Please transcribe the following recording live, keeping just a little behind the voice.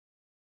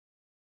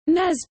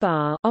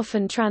Nesebar,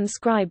 often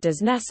transcribed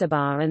as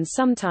Nesebar and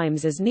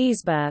sometimes as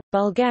Nesebar,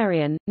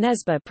 Bulgarian,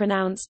 Nesebar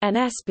pronounced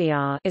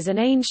Nsbr, is an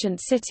ancient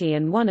city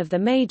and one of the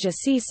major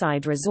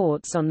seaside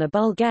resorts on the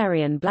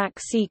Bulgarian Black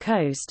Sea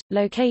coast,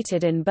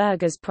 located in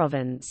Burgas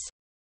province.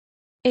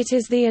 It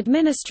is the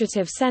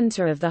administrative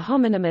center of the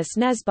homonymous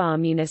Nesebar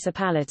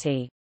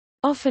municipality.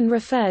 Often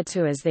referred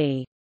to as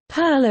the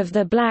Pearl of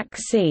the Black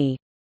Sea,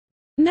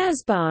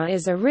 Nesebar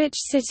is a rich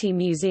city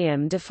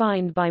museum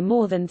defined by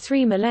more than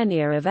 3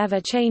 millennia of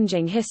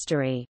ever-changing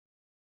history.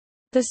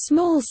 The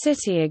small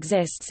city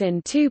exists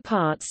in two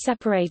parts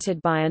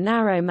separated by a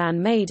narrow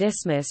man-made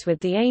isthmus, with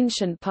the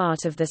ancient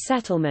part of the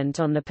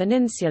settlement on the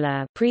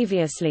peninsula,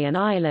 previously an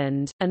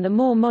island, and the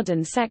more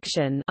modern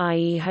section,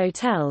 i.e.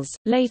 hotels,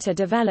 later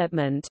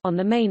development, on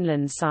the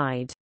mainland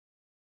side.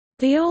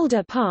 The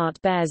older part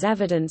bears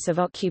evidence of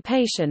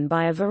occupation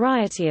by a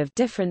variety of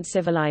different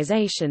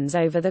civilizations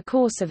over the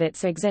course of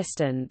its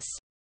existence.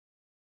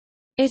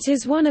 It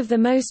is one of the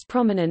most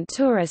prominent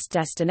tourist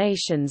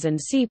destinations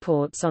and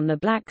seaports on the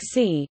Black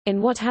Sea,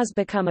 in what has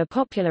become a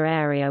popular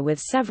area with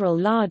several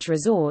large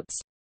resorts.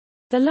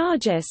 The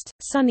largest,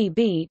 Sunny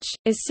Beach,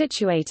 is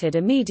situated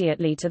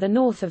immediately to the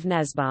north of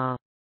Nesebar.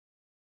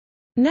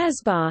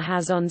 Nesebar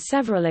has on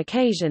several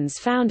occasions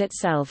found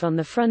itself on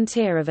the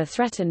frontier of a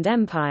threatened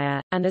empire,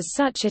 and as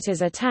such it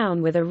is a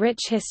town with a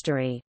rich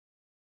history.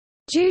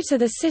 Due to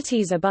the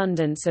city's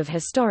abundance of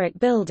historic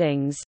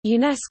buildings,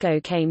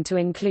 UNESCO came to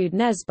include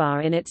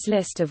Nesebar in its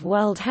list of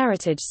World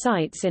Heritage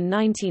Sites in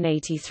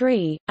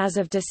 1983. As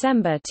of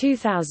December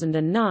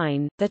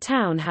 2009, the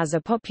town has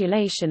a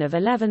population of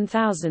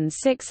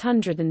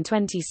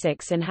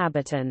 11,626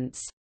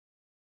 inhabitants.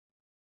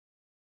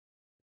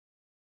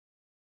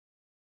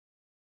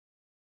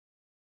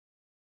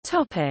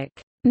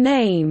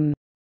 Name.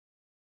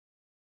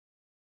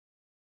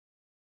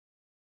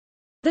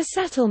 The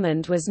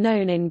settlement was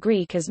known in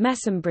Greek as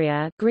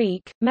Mesembria,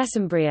 Greek,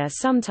 Mesembria,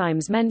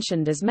 sometimes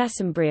mentioned as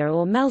Mesembria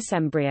or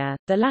Melsembria,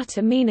 the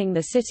latter meaning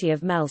the city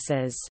of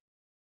Melsas.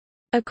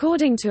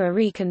 According to a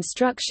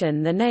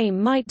reconstruction, the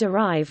name might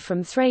derive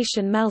from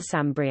Thracian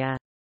Melsambria.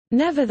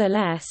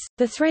 Nevertheless,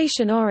 the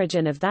Thracian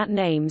origin of that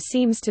name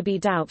seems to be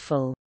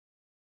doubtful.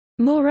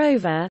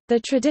 Moreover, the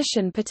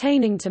tradition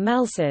pertaining to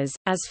Melsas,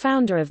 as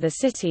founder of the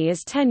city,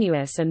 is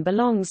tenuous and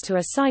belongs to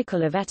a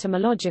cycle of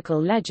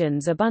etymological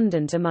legends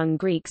abundant among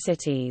Greek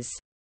cities.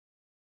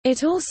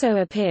 It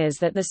also appears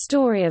that the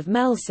story of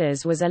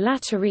Melsas was a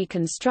latter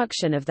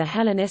reconstruction of the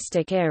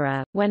Hellenistic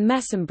era, when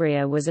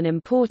Mesembria was an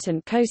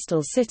important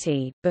coastal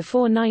city.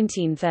 Before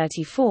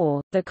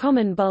 1934, the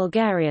common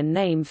Bulgarian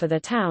name for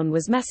the town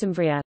was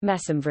Mesembria,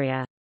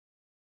 Mesembria.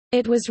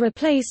 It was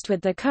replaced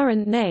with the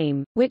current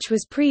name, which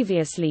was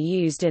previously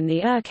used in the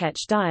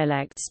Urkech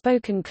dialect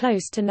spoken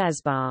close to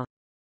Nesebar.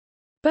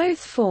 Both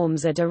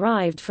forms are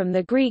derived from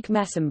the Greek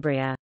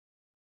Mesembria.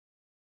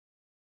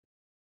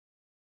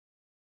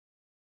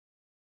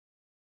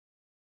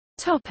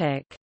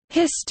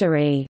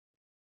 History.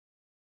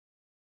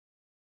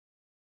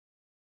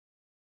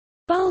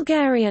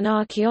 Bulgarian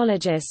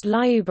archaeologist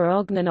Lyuba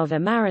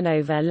Ognjanova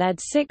Marinova led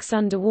 6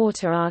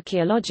 underwater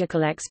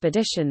archaeological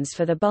expeditions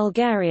for the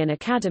Bulgarian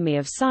Academy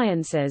of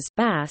Sciences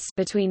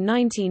between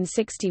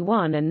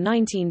 1961 and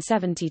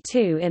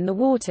 1972 in the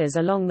waters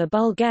along the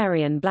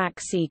Bulgarian Black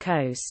Sea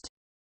coast.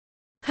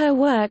 Her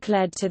work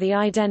led to the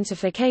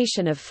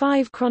identification of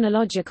 5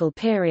 chronological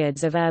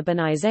periods of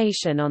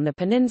urbanization on the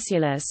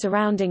peninsula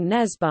surrounding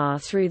Nesebar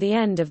through the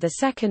end of the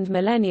 2nd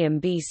millennium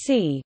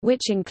BC,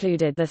 which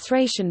included the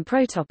Thracian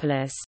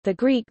Protopolis, the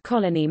Greek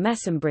colony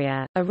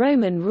Mesembria, a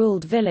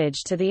Roman-ruled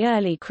village to the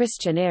early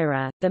Christian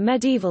era, the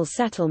medieval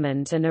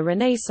settlement, and a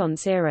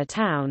Renaissance-era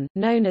town,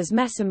 known as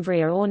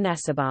Mesembria or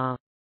Nesebar.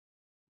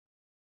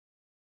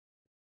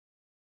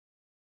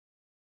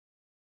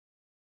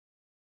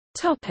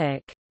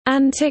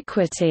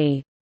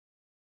 Antiquity.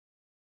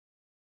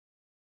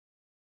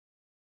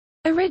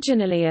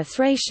 Originally a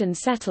Thracian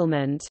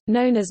settlement,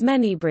 known as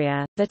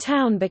Menebria, the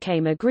town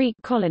became a Greek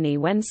colony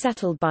when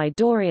settled by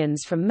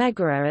Dorians from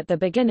Megara at the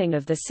beginning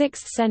of the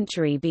 6th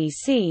century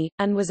BC,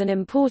 and was an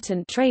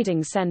important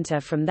trading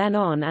center from then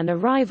on and a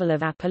rival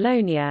of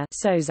Apollonia.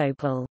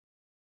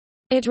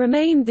 It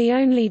remained the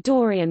only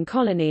Dorian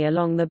colony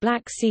along the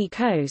Black Sea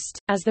coast,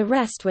 as the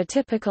rest were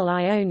typical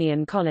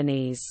Ionian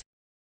colonies.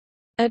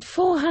 At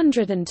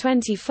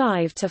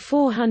 425 to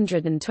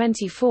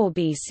 424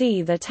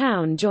 BC the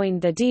town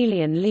joined the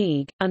Delian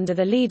League, under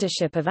the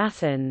leadership of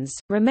Athens.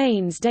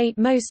 Remains date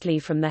mostly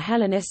from the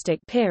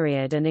Hellenistic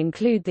period and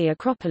include the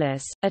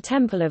Acropolis, a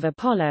temple of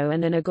Apollo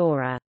and an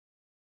agora.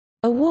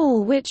 A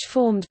wall which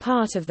formed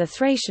part of the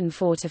Thracian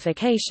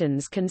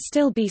fortifications can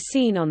still be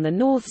seen on the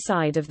north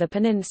side of the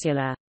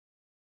peninsula.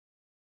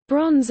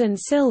 Bronze and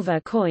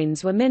silver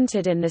coins were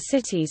minted in the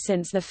city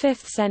since the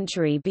 5th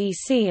century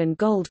BC and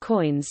gold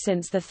coins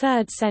since the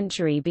 3rd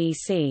century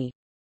BC.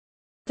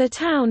 The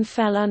town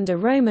fell under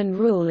Roman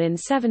rule in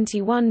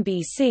 71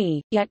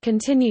 BC, yet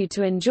continued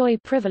to enjoy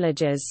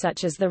privileges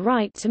such as the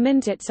right to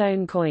mint its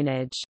own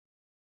coinage.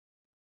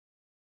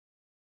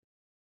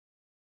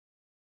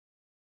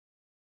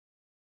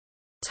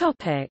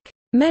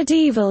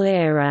 Medieval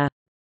era.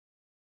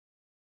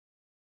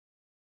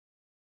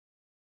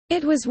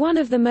 It was one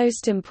of the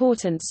most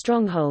important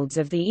strongholds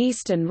of the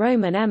Eastern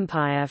Roman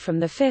Empire from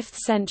the 5th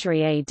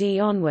century AD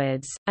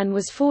onwards, and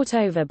was fought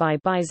over by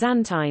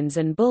Byzantines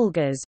and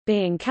Bulgars,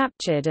 being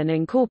captured and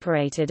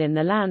incorporated in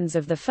the lands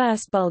of the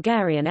First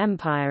Bulgarian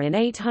Empire in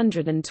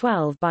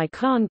 812 by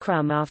Khan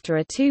Krum after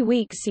a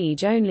 2-week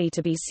siege, only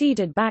to be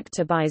ceded back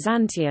to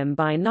Byzantium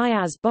by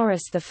Niaz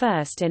Boris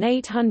I in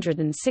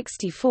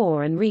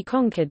 864 and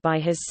reconquered by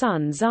his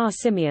son Tsar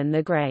Simeon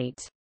the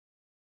Great.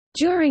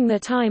 During the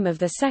time of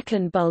the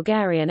Second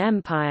Bulgarian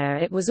Empire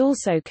it was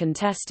also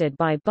contested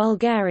by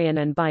Bulgarian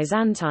and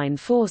Byzantine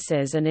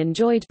forces and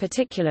enjoyed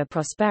particular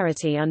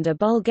prosperity under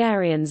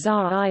Bulgarian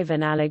Tsar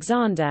Ivan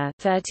Alexander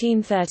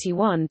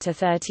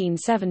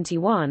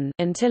 (1331–1371)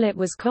 until it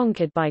was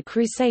conquered by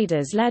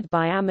Crusaders led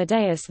by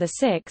Amadeus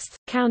VI,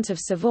 Count of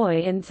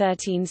Savoy in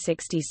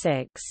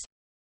 1366.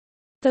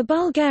 The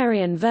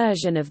Bulgarian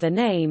version of the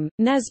name,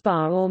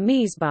 Nesebar or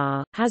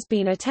Mesebar, has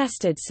been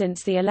attested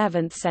since the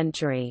 11th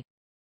century.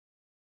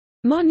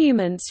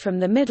 Monuments from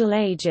the Middle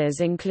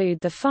Ages include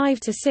the 5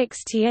 to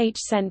 6th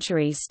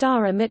century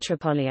Stara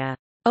Mitropolia,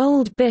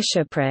 Old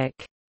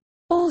Bishopric,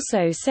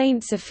 also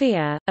Saint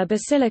Sophia, a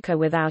basilica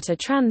without a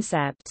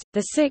transept,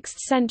 the 6th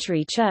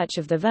century Church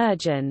of the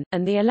Virgin,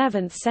 and the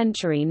 11th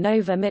century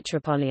Nova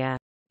Mitropolia,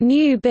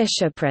 New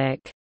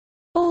Bishopric,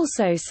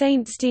 also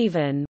Saint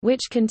Stephen,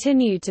 which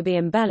continued to be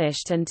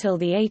embellished until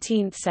the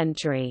 18th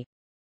century.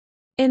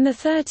 In the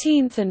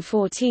 13th and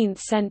 14th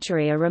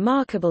century a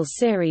remarkable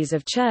series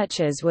of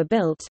churches were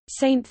built,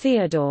 St.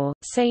 Theodore,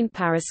 St.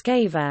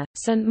 Paraskeva,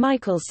 St.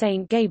 Michael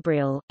St.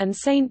 Gabriel, and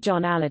St.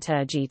 John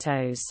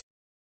Aliturgitos.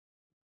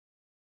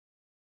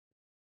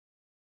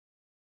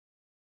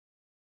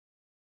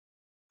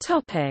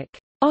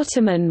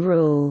 Ottoman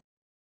rule.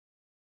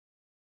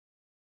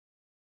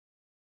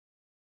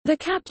 The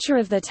capture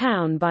of the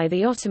town by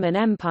the Ottoman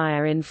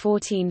Empire in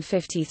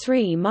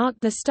 1453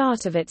 marked the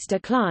start of its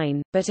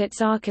decline, but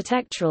its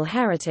architectural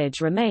heritage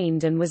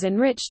remained and was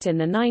enriched in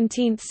the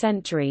 19th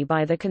century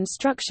by the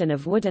construction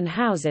of wooden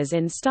houses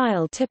in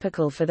style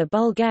typical for the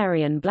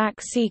Bulgarian Black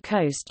Sea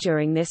coast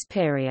during this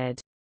period.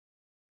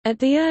 At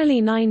the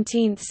early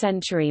 19th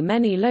century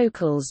many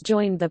locals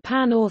joined the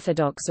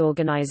pan-Orthodox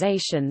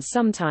organization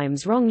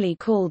sometimes wrongly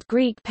called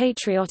Greek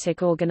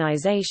Patriotic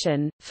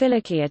Organization,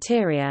 Philiki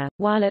Eteria,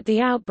 while at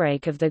the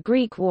outbreak of the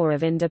Greek War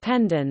of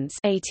Independence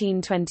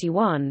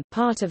 1821,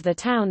 part of the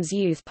town's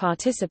youth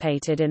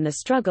participated in the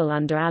struggle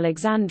under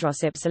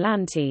Alexandros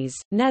Ypsilantis.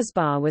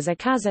 Nesebar was a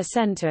Kazakh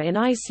center in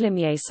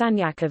Islimye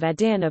Sanyak of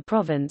Edirne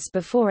province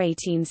before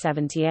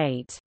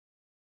 1878.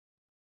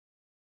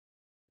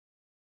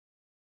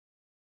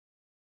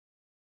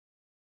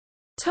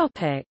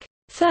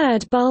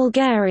 Third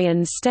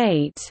Bulgarian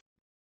state.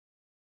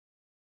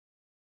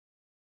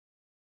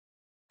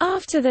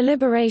 After the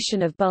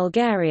liberation of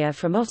Bulgaria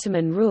from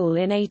Ottoman rule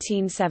in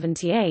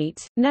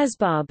 1878,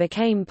 Nesebar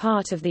became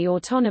part of the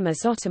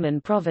autonomous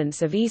Ottoman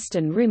province of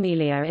Eastern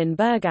Rumelia in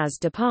Burgas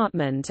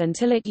department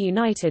until it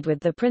united with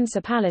the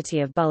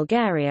Principality of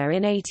Bulgaria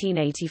in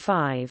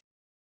 1885.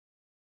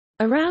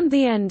 Around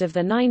the end of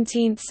the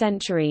 19th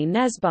century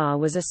Nesebar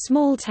was a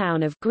small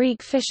town of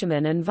Greek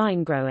fishermen and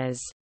vinegrowers.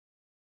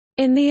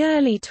 In the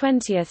early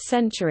 20th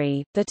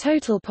century, the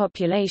total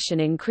population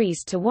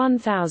increased to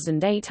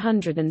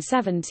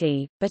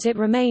 1,870, but it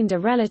remained a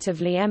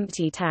relatively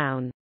empty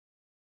town.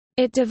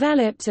 It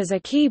developed as a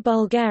key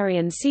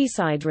Bulgarian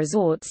seaside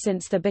resort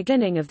since the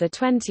beginning of the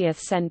 20th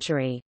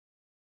century.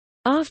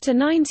 After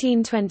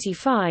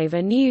 1925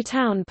 a new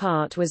town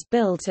part was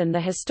built and the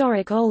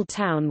historic Old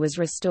Town was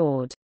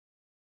restored.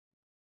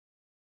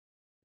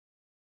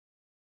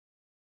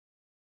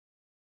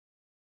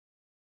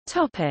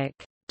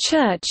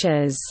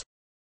 Churches.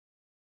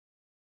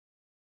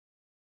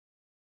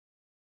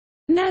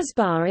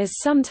 Nesebar is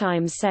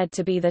sometimes said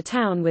to be the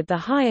town with the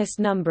highest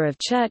number of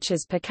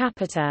churches per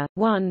capita,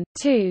 1,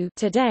 2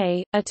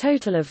 today. A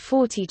total of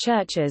 40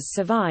 churches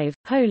survive,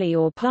 wholly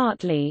or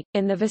partly,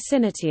 in the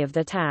vicinity of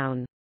the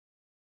town.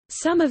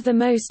 Some of the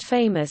most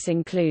famous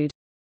include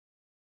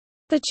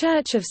the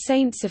Church of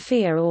Saint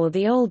Sophia or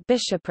the Old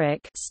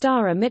Bishopric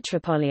Stara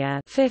Mitropolia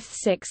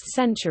 5th–6th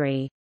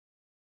century,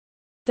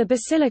 the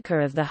Basilica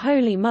of the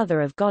Holy Mother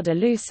of God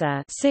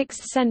Alusa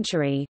 6th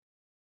century,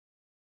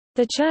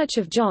 the Church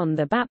of John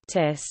the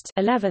Baptist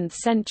 11th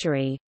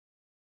century,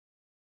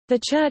 the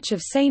Church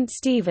of Saint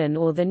Stephen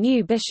or the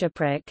New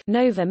Bishopric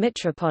Nova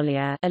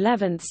Mitropolia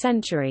 11th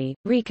century,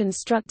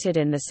 reconstructed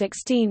in the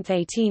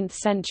 16th–18th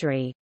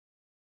century,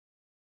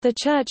 the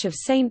Church of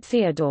Saint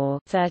Theodore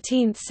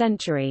 13th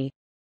century,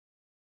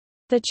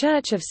 the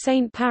Church of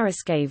Saint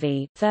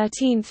Paraskevi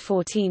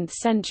 13th–14th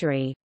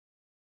century,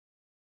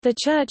 the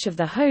Church of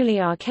the Holy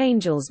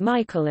Archangels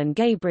Michael and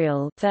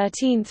Gabriel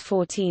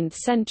 13th–14th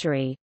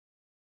century,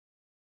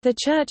 the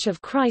Church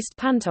of Christ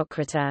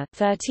Pantocrator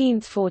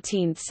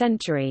 13th–14th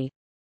century,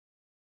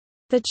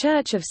 the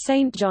Church of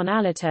Saint John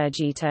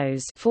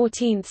Aliturgitos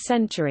 14th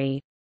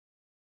century,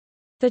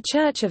 the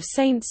Church of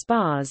Saint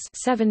Spars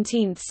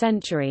 17th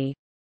century,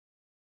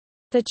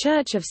 The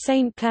Church of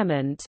Saint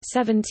Clement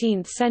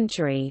 17th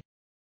century.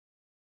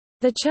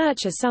 The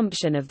Church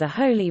Assumption of the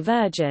Holy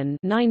Virgin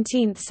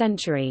 19th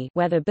century,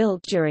 whether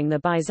built during the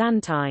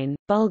Byzantine,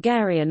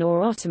 Bulgarian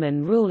or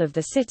Ottoman rule of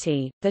the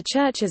city. The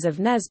churches of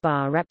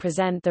Nesebar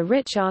represent the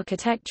rich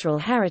architectural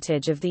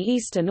heritage of the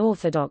Eastern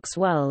Orthodox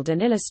world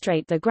and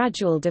illustrate the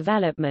gradual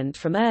development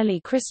from early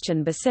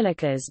Christian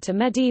basilicas to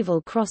medieval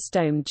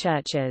cross-domed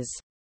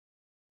churches.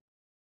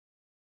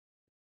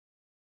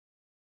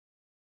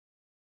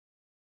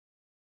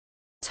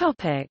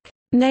 Topic: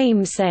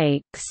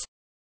 Namesakes.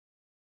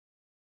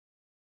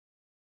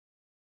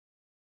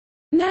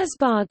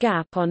 Nesebar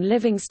Gap on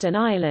Livingston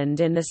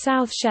Island in the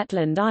South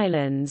Shetland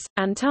Islands,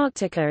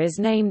 Antarctica is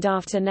named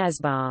after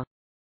Nesebar.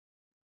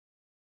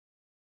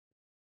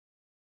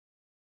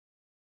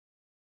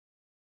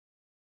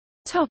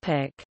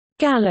 Topic: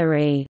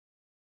 Gallery.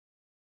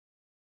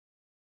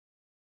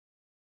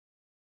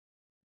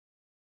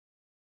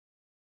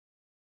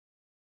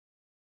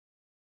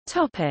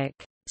 Topic: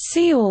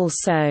 See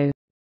also.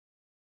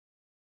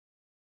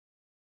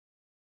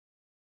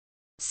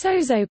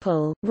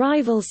 Sozopol,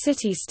 rival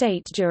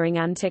city-state during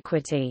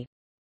Antiquity.